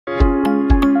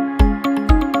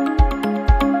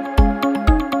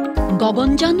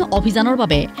গগনযান অভিযানৰ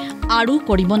বাবে আৰু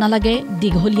কৰিব নালাগে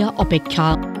দীঘলীয়া অপেক্ষা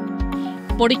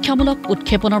পৰীক্ষামূলক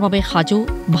উৎক্ষেপনৰ বাবে সাজু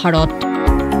ভাৰত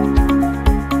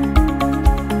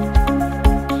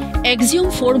এক্সিয়ম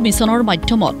 4 মিছনৰ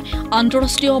মাধ্যমত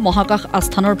আন্তঃৰাষ্ট্ৰীয় মহাকাশ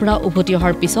আস্থানৰ পৰা উভতি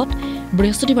অহাৰ পিছত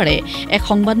বৃহস্পতিবাৰে এক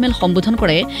সংবাদমেল সম্বোধন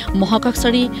কৰে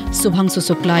মহাকাশচাৰী শুভাংশু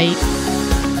শুক্লাই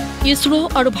ইছৰো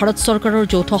আৰু ভাৰত চৰকাৰৰ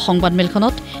যৌথ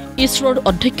সংবাদমেলখনত ইছৰোৰ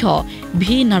অধ্যক্ষ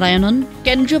ভি নাৰায়ণন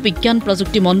কেন্দ্ৰীয় বিজ্ঞান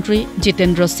প্ৰযুক্তি মন্ত্ৰী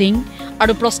জিতেন্দ্ৰ সিং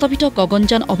আৰু প্ৰস্তাৱিত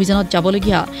গগনযান অভিযানত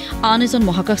যাবলগীয়া আন এজন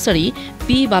মহাকাশচাৰী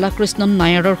পি বালাকৃষ্ণন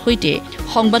নায়াৰৰ সৈতে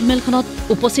সংবাদমেলখনত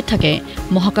উপস্থিত থাকে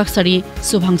মহাকাশচাৰী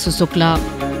শুভাংশু শুক্লা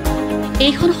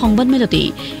এইখন সংবাদমেলতেই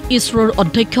ইছৰোৰ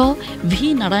অধ্যক্ষ ভি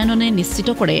নাৰায়ণনে নিশ্চিত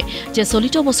কৰে যে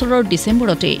চলিত বছৰৰ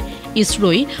ডিচেম্বৰতে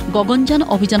ইছৰোই গগনযান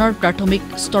অভিযানৰ প্ৰাথমিক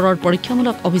স্তৰৰ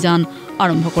পৰীক্ষামূলক অভিযান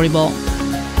আৰম্ভ কৰিব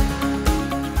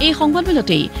এই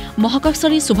সংবাদমেলতেই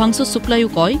মহাকাশচাৰী শুভাংশু শুক্লাইও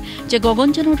কয় যে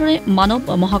গগনযানৰ দৰে মানৱ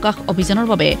মহাকাশ অভিযানৰ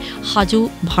বাবে সাজু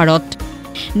ভাৰত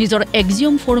নিজৰ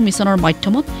এক্সিয়ম 4 মিছনৰ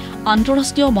মাধ্যমত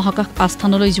আন্তঃৰাষ্ট্ৰীয় মহাকাশ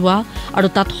আস্থানলৈ যোৱা আৰু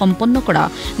তাত সম্পন্ন কৰা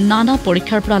নানা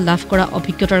পৰীক্ষাৰ পৰা লাভ কৰা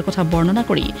অভিজ্ঞতাৰ কথা বৰ্ণনা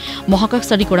কৰি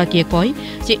মহাকাশচাৰীগৰাকীয়ে কয়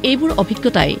যে এইবোৰ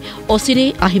অভিজ্ঞতাই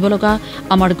অচিৰেই আহিব লগা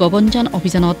আমাৰ গগনযান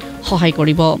অভিযানত সহায়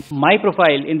কৰিব My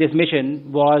profile in this mission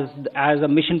was as a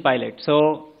mission pilot. So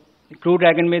Crew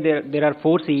Dragon mein there are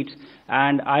 4 seats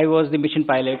and I was the mission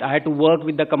pilot. I had to work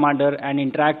with the commander and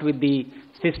interact with the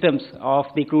systems of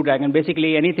the Crew Dragon.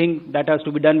 Basically anything that has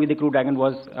to be done with the Crew Dragon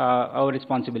was our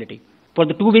responsibility. For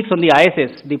the 2 weeks on the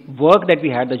ISS, the work that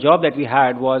we had, the job that we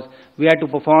had was we had to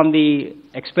perform the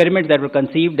experiments that were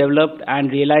conceived, developed and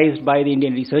realized by the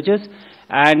Indian researchers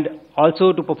and also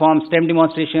to perform STEM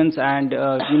demonstrations and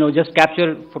just capture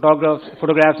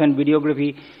photographs and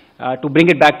videography to bring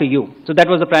it back to you. So that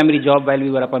was the primary job while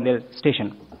we were up on the station.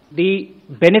 The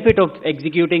benefit of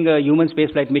executing a human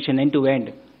spaceflight mission end to end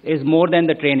is more than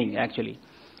the training actually.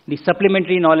 The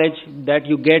supplementary knowledge that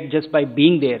you get just by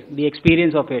being there, the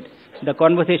experience of it, the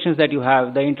conversations that you have,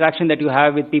 the interaction that you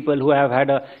have with people who have had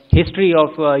a history of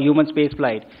human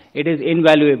spaceflight, it is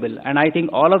invaluable. And I think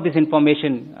all of this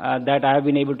information that I have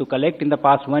been able to collect in the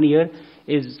past 1 year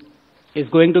is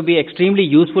going to be extremely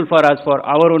useful for us for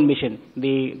our own mission,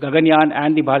 the Gaganyaan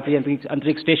and the Bharatiya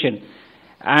Antariksh Station.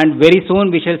 And very soon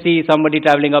we shall see somebody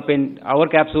traveling up in our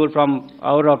capsule from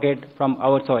our rocket, from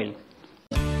our soil.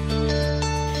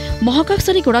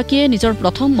 মহাকাশচাৰী গৰাকীয়ে নিজৰ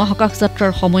প্ৰথম মহাকাশ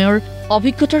যাত্ৰাৰ সময়ৰ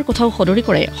অভিজ্ঞতাৰ কথাও সদৰি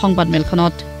কৰে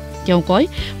সংবাদমেলখনত তেওঁ কয়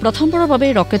প্ৰথমবাৰৰ বাবে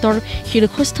ৰকেটৰ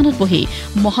শীৰ্ষস্থানত বহি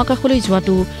মহাকাশলৈ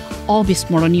যোৱাটো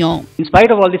अविस्मरणीय In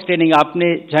spite of all this training, आपने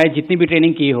चाहे जितनी भी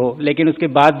ट्रेनिंग की हो, लेकिन उसके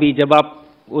बाद भी जब आप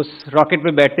उस रॉकेट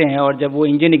पे बैठते हैं और जब वो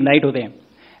इंजन इग्नाइट होते हैं,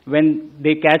 when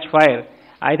they catch fire,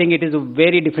 I think it is a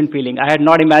very different feeling. I had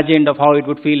not imagined of how it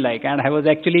would feel like, and I was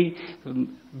actually,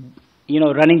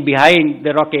 running behind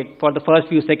the rocket for the first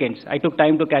few seconds. I took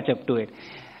time to catch up to it.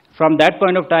 From that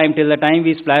point of time till the time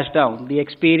we splashed down, the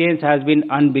experience has been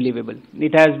unbelievable.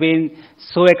 It has been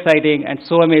so exciting and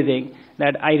so amazing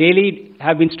that I really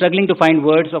have been struggling to find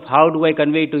words of how do I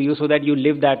convey it to you so that you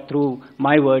live that through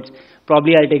my words.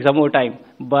 Probably I'll take some more time.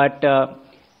 But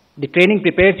the training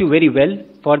prepares you very well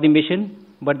for the mission,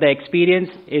 but the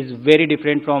experience is very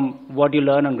different from what you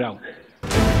learn on ground.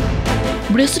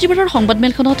 বৃহস্পতিবাৰৰ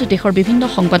সংবাদমেলখনত দেশৰ বিভিন্ন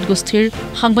সংবাদগোষ্ঠীৰ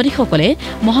সাংবাদিকসকলে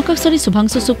মহাকাশচাৰী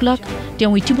শুভাংশু শুক্লাক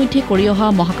তেওঁ ইতিমধ্যে কৰি অহা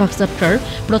মহাকাশ যাত্ৰাৰ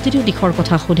প্ৰতিটো দিশৰ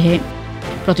কথা সোধে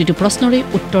প্ৰতিটো প্ৰশ্নৰে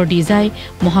উত্তৰ দি যায়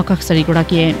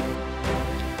মহাকাশচাৰীগৰাকীয়ে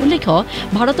উল্লেখ্য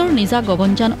ভাৰতৰ নিজা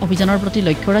গগনযান অভিযানৰ প্ৰতি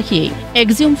লক্ষ্য ৰাখিয়েই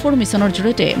এক্সিয়ম 4 মিছনৰ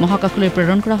জৰিয়তে মহাকাশলৈ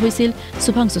প্ৰেৰণ কৰা হৈছিল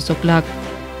শুভাংশু শুক্লাক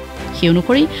সেই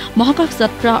অনুসৰি মহাকাশ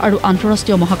যাত্ৰা আৰু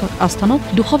আন্তঃৰাষ্ট্ৰীয় মহাকাশ আস্থানত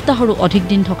 2 সপ্তাহৰো অধিক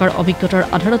দিন থকাৰ অভিজ্ঞতাৰ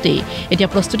আধাৰতে এতিয়া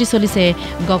প্ৰস্তুতি চলিছে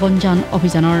গগনযান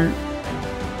অভিযানৰ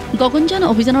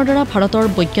দ্বাৰা ভাৰতৰ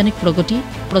বৈজ্ঞানিক প্ৰগতি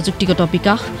প্ৰযুক্তিগত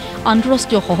বিকাশ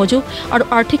আন্তঃৰাষ্ট্ৰীয় সহযোগ আৰু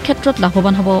আৰ্থিক ক্ষেত্ৰত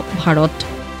লাভৱান হ'ব ভাৰত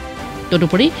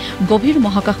তদুপৰি গভীৰ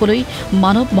মহাকাশলৈ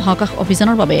মানৱ মহাকাশ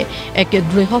অভিযানৰ বাবে এক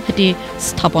দৃঢ় ভেটি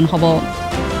স্থাপন হ'ব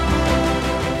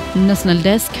নেশ্যনেল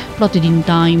ডেস্ক প্ৰতিদিন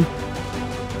টাইম